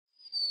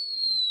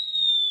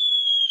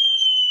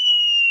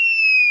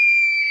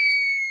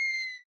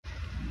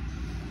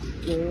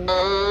Good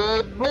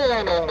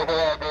morning,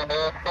 Vlogger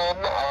Nation.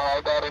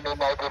 I got a new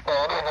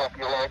microphone. I hope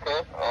you like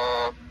it.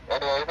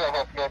 Anyways, I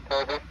hope you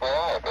enjoy this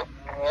vlog.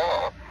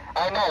 Yeah.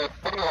 I know, it's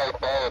pretty high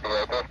quality.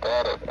 I just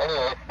got it.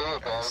 Anyway, see you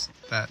guys.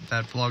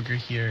 That vlogger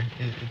here,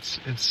 it's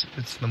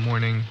the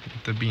morning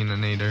at the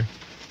Beaninator.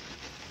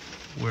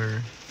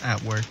 We're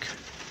at work,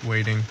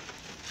 waiting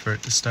for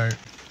it to start.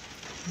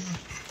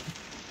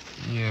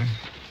 Yeah.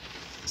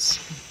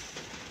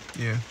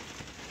 Yeah.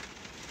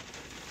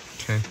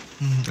 Okay,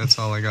 that's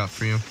all I got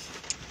for you.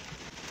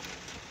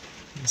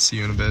 See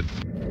you in a bit.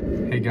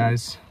 Hey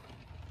guys,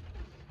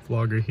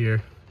 vlogger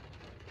here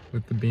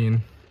with the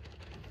bean.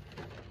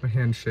 My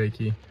hand's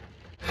shaky.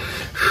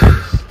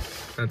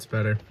 That's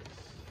better.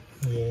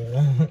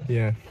 Yeah.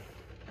 Yeah.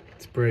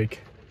 It's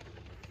break.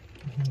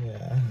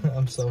 Yeah.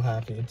 I'm so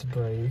happy it's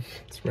break.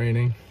 It's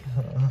raining.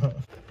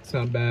 It's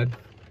not bad.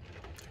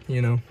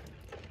 You know,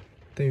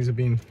 things have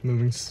been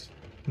moving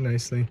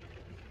nicely.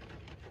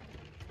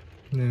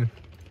 Yeah.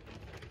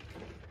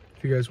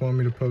 If you guys want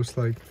me to post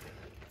like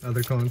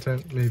other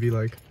content, maybe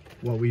like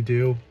what we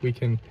do, we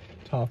can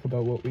talk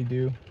about what we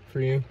do for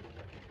you.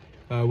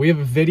 We have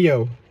a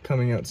video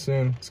coming out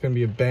soon. It's gonna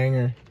be a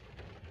banger.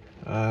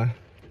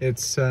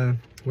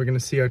 We're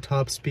gonna see our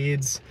top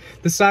speeds.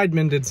 The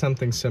Sidemen did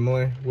something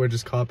similar. We're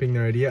just copying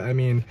their idea. I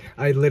mean,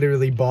 I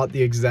literally bought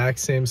the exact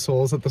same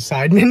soles that the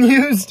Sidemen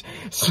used.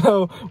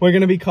 So we're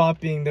gonna be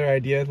copying their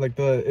idea. Like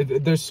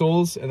their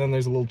soles, and then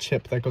there's a little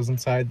chip that goes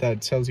inside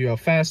that tells you how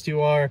fast you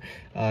are,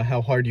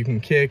 how hard you can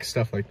kick,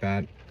 stuff like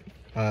that.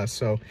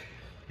 So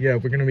yeah,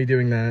 we're gonna be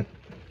doing that.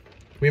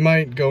 We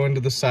might go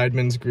into the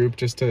Sidemen's group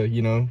just to,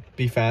 you know,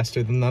 be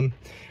faster than them.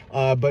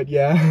 But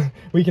yeah,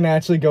 we can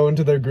actually go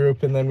into their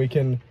group and then we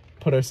can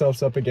put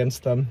ourselves up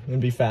against them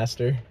and be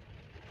faster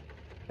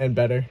and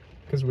better,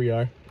 because we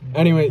are.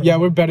 Anyway, yeah,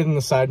 we're better than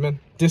the Sidemen.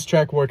 Diss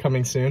track war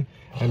coming soon.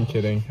 I'm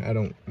kidding. I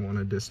don't want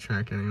to diss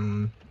track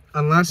anyone.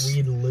 Unless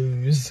we'd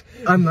lose.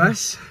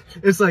 Unless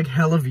it's like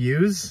hella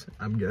views,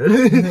 I'm good.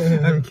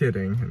 I'm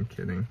kidding. I'm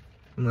kidding.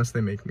 Unless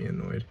they make me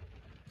annoyed.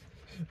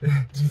 Do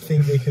you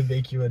think they could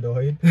make you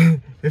annoyed?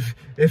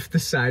 If the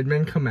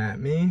Sidemen come at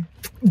me,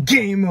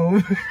 game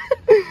over.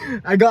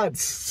 I got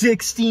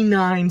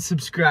 69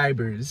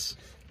 subscribers.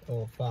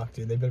 Oh fuck,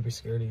 dude, they better be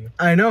scared of you.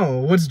 I know.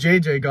 What's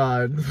JJ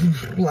got?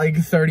 Like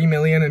 30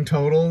 million in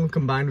total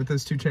combined with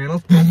his two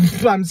channels.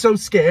 I'm so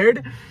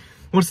scared.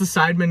 What's the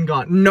Sidemen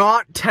got?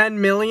 Not 10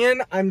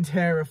 million? I'm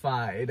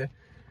terrified.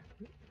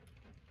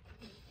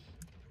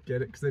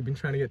 Get it? Because they've been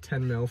trying to get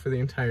 10 mil for the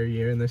entire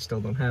year and they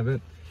still don't have it.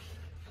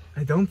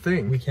 I don't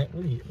think. We can't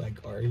really,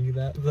 like, argue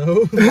that,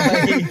 though.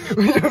 Like,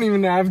 we don't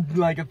even have,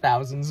 like,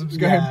 1,000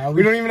 subscribers. Yeah,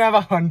 we don't even have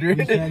 100.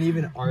 We can't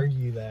even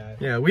argue that.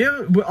 Yeah,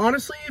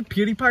 honestly, if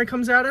PewDiePie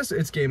comes at us,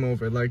 it's game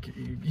over. Like,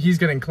 he's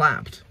getting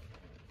clapped.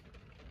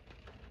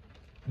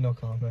 No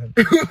comment.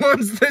 Who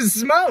wants the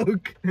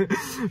smoke?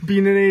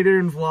 Beaninator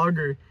and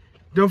Vlogger.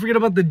 Don't forget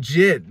about the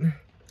JIT.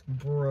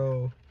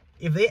 Bro,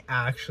 if they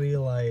actually,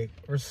 like,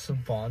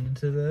 responded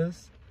to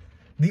this,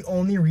 the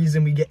only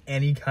reason we get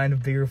any kind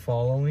of bigger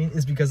following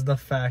is because of the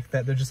fact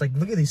that they're just like,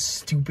 look at these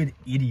stupid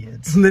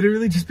idiots.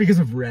 Literally just because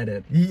of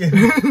Reddit. Yeah.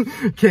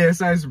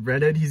 KSI's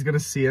Reddit, he's gonna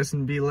see us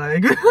and be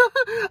like,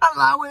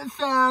 allow it,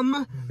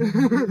 fam.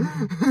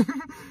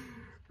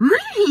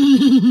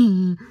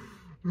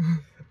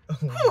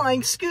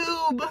 Like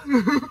Scoob.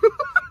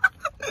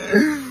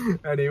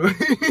 Anyway,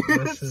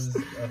 this is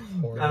a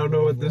horrible I don't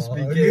know what vlog. this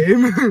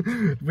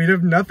became. We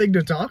have nothing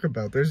to talk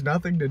about. There's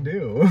nothing to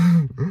do.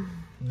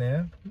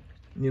 Yeah.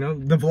 You know,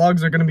 the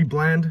vlogs are going to be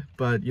bland,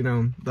 but, you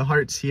know, the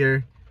heart's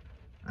here.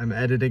 I'm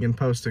editing and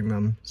posting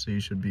them, so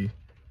you should be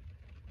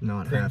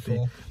not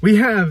Grateful. happy. We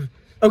have...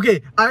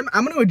 Okay, I'm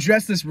going to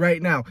address this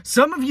right now.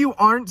 Some of you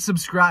aren't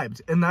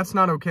subscribed, and that's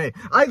not okay.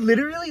 I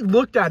literally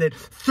looked at it.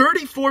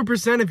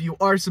 34% of you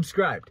are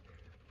subscribed.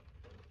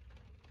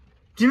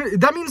 Do you know,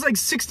 that means like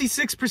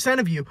 66%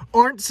 of you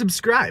aren't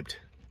subscribed.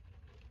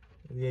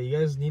 Yeah, you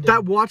guys need to...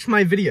 That watch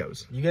my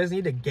videos. You guys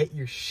need to get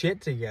your shit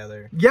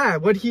together. Yeah,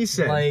 what he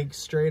said. Like,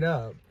 straight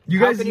up.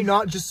 How can you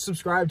not just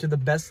subscribe to the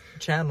best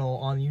channel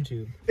on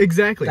YouTube?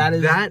 Exactly. That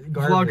is that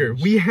garbage.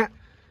 Vlogger.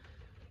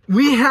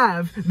 We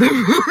have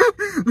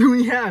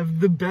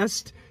the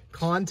best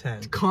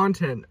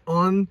content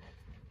on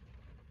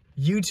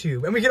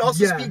YouTube, and we can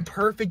also speak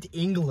perfect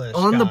English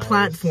on the guys.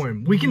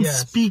 Platform. We can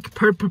speak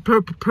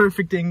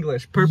perfect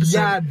English.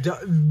 Yeah,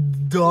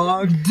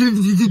 dog.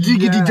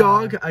 Diggity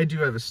dog. I do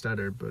have a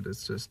stutter, but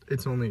it's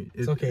only.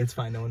 It's okay. It's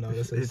fine. No one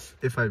notices.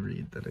 If I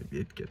read, then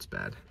it gets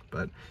bad.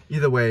 But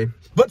either way.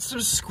 But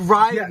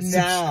subscribe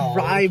now.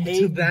 Subscribe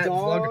to that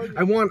vlogger.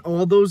 I want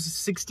all those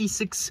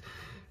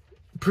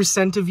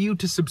 66% of you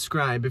to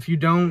subscribe. If you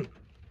don't.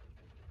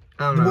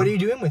 I don't know. What are you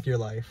doing with your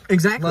life?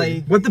 Exactly.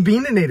 Like, what the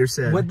Beaninator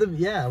said. What the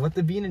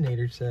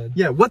Beaninator said.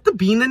 Yeah, what the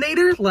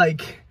Beaninator,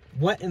 like,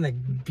 What in the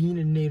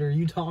beaninator are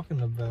you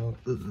talking about?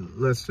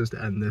 Let's just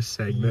end this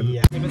segment.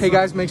 Yeah. Hey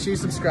guys, make sure you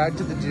subscribe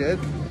to the JIT.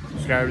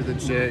 Subscribe to the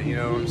JIT, you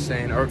know what I'm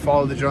saying, or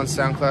follow the JIT on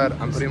SoundCloud.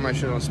 I'm putting my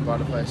shit on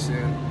Spotify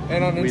soon.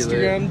 And on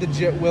Instagram, the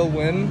JIT will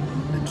win.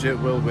 The JIT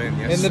will win,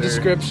 yes, In the sir.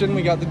 description,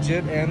 we got the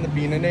JIT and the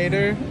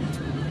Beaninator.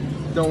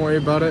 Don't worry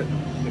about it.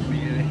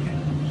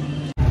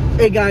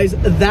 Hey guys,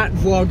 that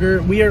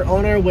vlogger, we are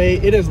on our way.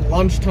 It is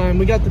lunchtime.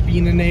 We got the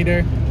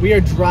Beaninator. We are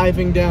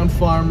driving down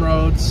farm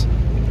roads.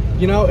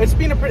 You know, it's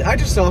been a pretty, I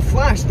just saw a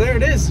flash. There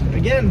it is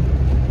again.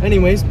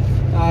 Anyways,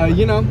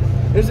 you know,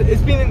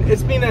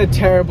 it's been a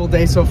terrible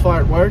day so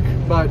far at work,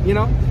 but you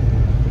know,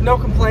 no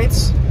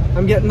complaints.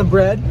 I'm getting the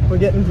bread. We're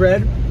getting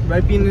bread,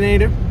 right,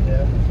 Beaninator?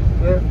 Yeah.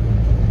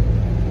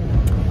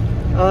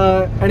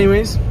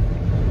 Anyways,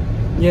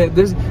 yeah,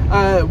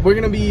 we're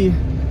gonna be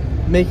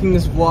making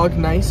this vlog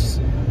nice.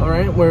 All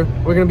right, we're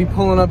gonna be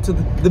pulling up to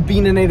the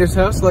Beaninator's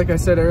house, like I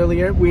said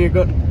earlier. We are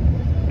going.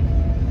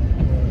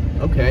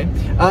 Okay.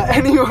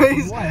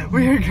 Anyways,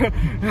 we're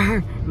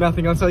gonna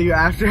nothing. I'll tell you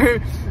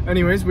after.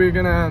 Anyways, we're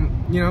gonna,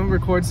 you know,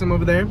 record some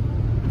over there.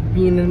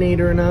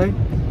 Beaninator and I.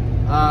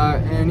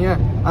 And yeah,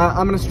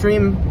 I'm gonna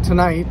stream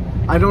tonight.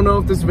 I don't know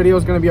if this video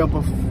is gonna be out.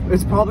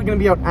 It's probably gonna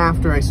be out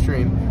after I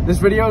stream. This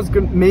video is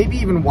gonna, maybe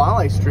even while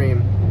I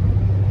stream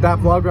that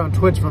vlog on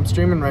Twitch if I'm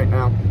streaming right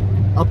now.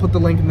 I'll put the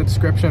link in the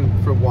description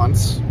for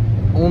once.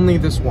 Only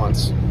this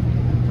once.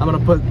 I'm gonna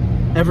put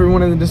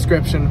everyone in the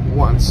description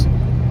once.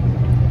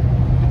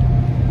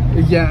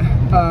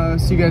 Yeah,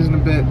 see you guys in a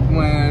bit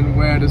when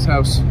we're at his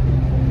house.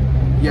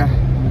 Yeah,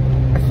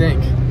 I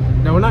think.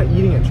 No, we're not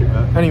eating at your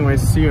house.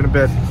 Anyways, see you in a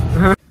bit.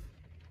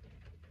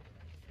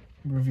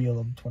 Reveal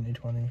of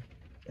 2020.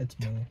 It's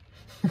me.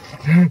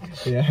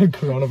 Yeah,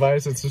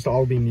 coronavirus, it's just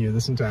all been you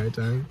this entire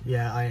time.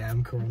 Yeah, I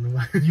am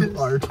coronavirus. You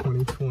are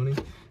 2020.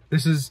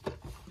 This is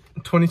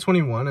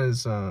 2021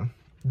 is the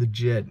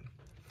JIT.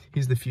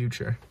 He's the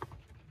future.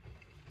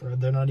 Bro,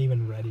 they're not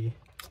even ready.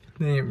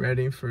 They ain't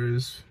ready for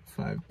his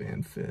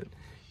 5-band fit.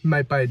 He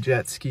might buy a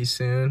jet ski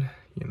soon,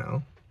 you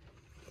know.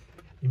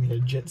 You mean a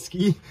jet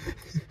ski?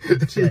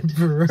 Jet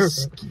Bro.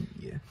 ski.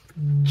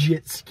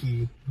 Jet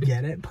ski.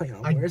 Get it? Play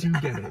on I words. do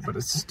get it, but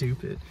it's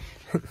stupid.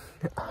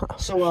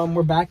 So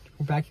we're back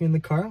here in the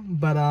car,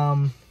 but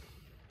a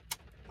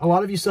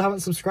lot of you still haven't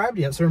subscribed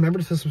yet, so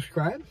remember to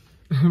subscribe.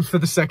 For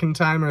the second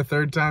time or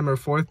third time or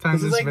fourth time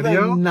This is like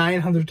video. the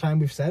 900th time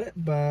we've said it,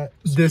 but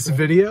This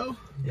video?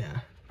 yeah,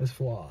 this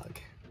vlog.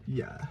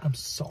 Yeah, I'm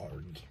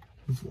sorry.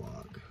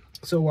 vlog.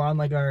 So we're on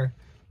like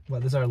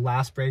this is our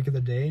last break of the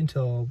day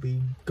until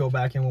we go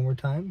back in one more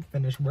time,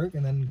 finish work,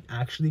 and then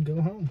actually go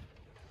home.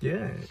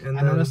 Yeah, and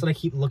I noticed that I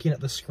keep looking at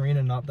the screen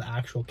and not the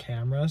actual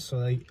camera, so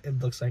like it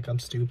looks like I'm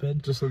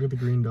stupid. just look at the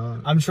green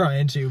dot. I'm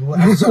trying to, but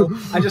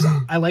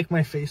I like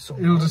my face so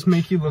It'll much. just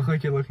make you look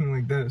like you're looking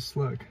like this.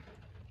 Look.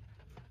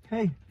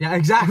 Hey. Yeah,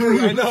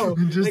 exactly. I know.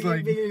 Just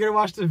like you're gonna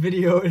watch the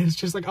video and it's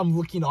just like I'm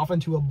looking off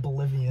into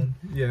oblivion.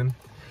 Yeah.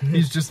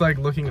 He's just like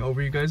looking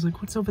over you guys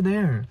like, what's over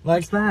there?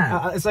 Like What's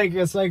that?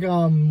 It's like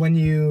when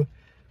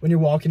you're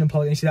walking in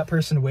public and you see that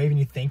person waving,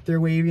 you think they're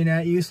waving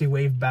at you, so you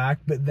wave back,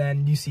 but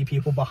then you see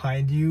people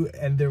behind you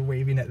and they're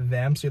waving at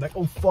them, so you're like,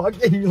 oh fuck,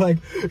 and you're like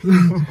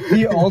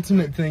The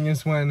ultimate thing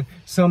is when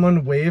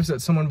someone waves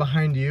at someone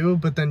behind you,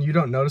 but then you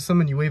don't notice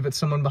them and you wave at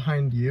someone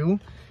behind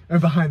you or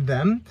behind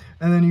them,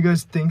 and then you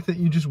guys think that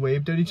you just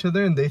waved at each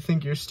other and they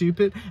think you're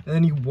stupid, and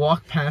then you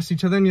walk past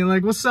each other and you're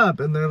like, what's up?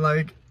 And they're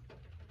like,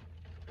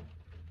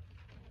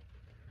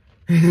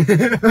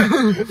 they're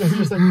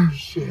just like,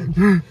 shit.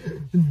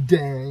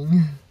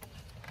 dang.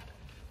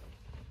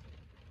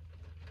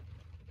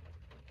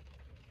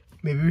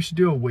 Maybe we should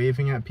do a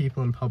waving at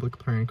people in public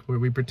prank where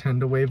we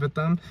pretend to wave at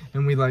them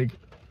and we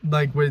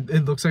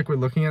it looks like we're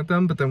looking at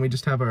them, but then we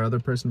just have our other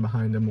person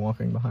behind them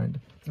walking behind.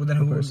 Well, then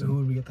who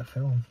would we get to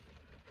film?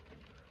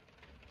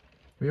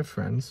 We have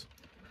friends.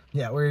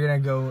 Yeah, we're gonna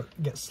go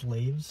get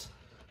slaves.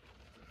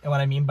 And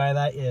what I mean by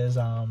that is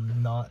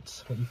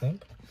not what you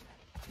think.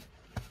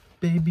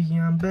 Baby,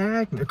 I'm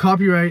back.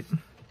 Copyright.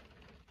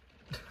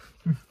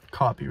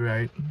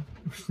 Copyright.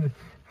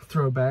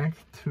 Throwback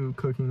to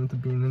Cooking with the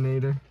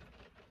Beaninator.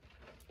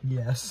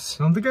 Yes.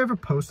 I don't think I ever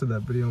posted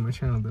that video on my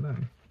channel, did I?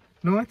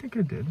 No, I think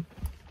I did.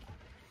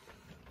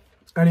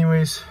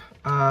 Anyways,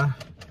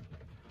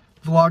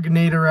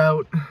 Vloginator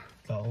out.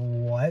 The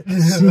what? The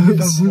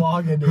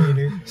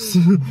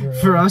Vloginator.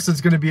 For us,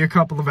 it's going to be a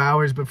couple of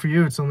hours, but for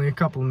you, it's only a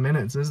couple of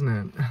minutes, isn't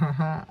it?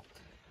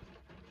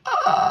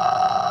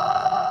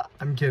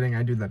 I'm kidding.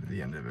 I do that at the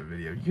end of a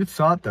video. You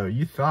thought, though.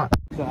 You thought.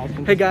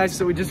 Hey, guys.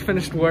 So we just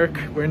finished work.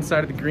 We're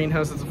inside of the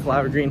greenhouse. It's a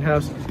flower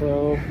greenhouse.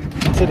 Bro,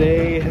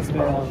 today has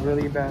been a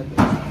really bad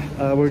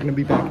day. We're going to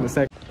be back in a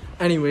sec.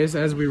 Anyways,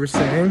 as we were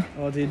saying.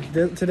 Oh,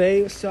 dude,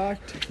 today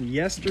sucked.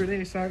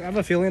 Yesterday sucked. I have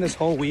a feeling this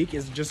whole week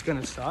is just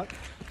going to suck.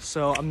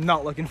 So I'm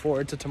not looking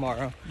forward to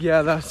tomorrow.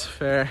 Yeah, that's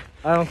fair.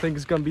 I don't think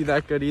it's going to be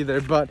that good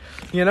either. But,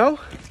 you know,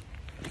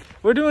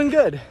 we're doing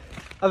good.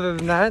 Other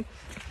than that,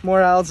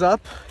 morale's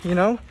up, you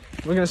know.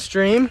 We're going to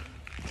stream.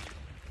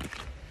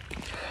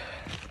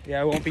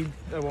 Yeah, I won't be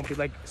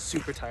like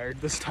super tired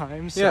this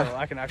time, so Yeah.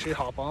 I can actually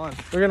hop on.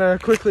 We're gonna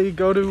quickly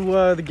go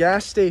to the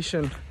gas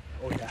station.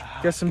 Oh yeah.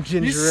 Get some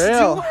ginger You still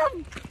ale. have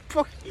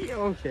fucking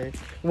okay.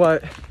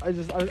 What? I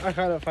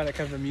kind of find it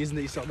kind of amusing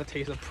that you still have the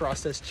taste of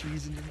processed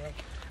cheese in your mouth.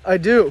 I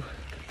do.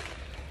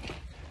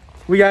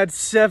 We had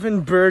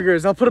 7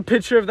 burgers. I'll put a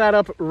picture of that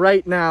up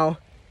right now.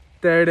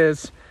 There it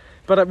is.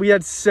 But we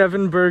had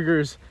 7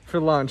 burgers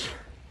for lunch.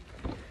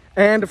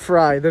 And a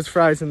fry. There's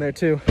fries in there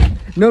too.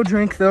 No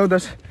drink though.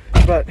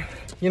 But,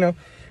 you know,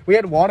 we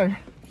had water.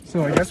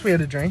 So I guess we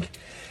had a drink.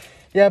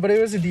 Yeah, but it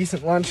was a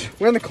decent lunch.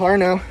 We're in the car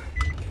now.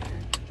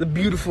 The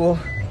beautiful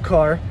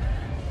car.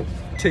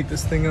 Take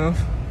this thing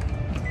off.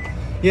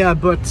 Yeah,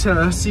 but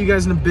see you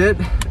guys in a bit.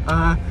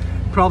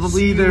 Probably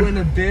See either you in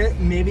a bit.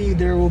 Maybe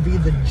there will be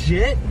the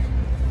JIT.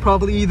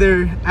 probably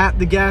either at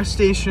the gas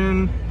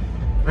station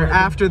or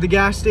after the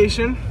gas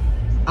station.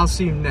 I'll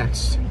see you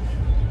next.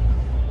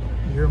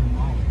 Your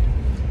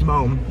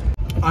mom.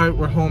 Alright,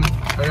 we're home.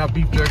 I got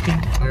beef jerky.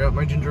 I got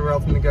my ginger ale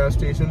from the gas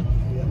station.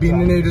 Yeah,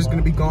 Beaninator's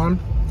gonna be gone.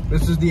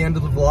 This is the end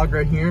of the vlog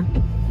right here.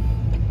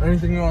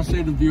 Anything you want to say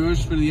to the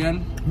viewers for the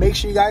end? Make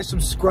sure you guys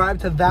subscribe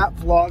to that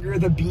vlogger,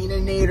 the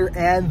Beaninator,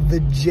 and the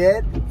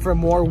JIT for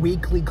more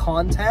weekly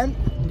content.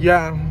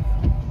 Yeah.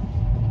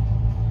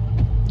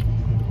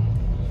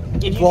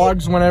 If you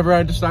Vlogs whenever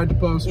I decide to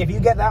post. If you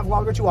get that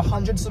vlogger to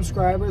 100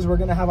 subscribers, we're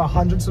gonna have a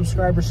 100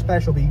 subscriber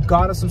special. But you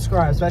gotta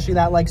subscribe, especially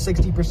that like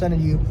 60%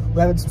 of you who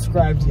haven't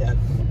subscribed yet.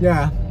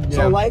 Yeah.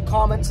 So like,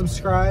 comment,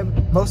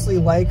 subscribe. Mostly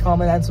like,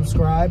 comment, and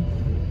subscribe.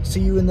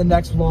 See you in the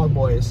next vlog,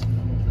 boys.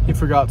 He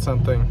forgot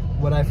something.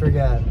 What'd I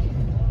forget?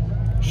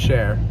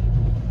 Share.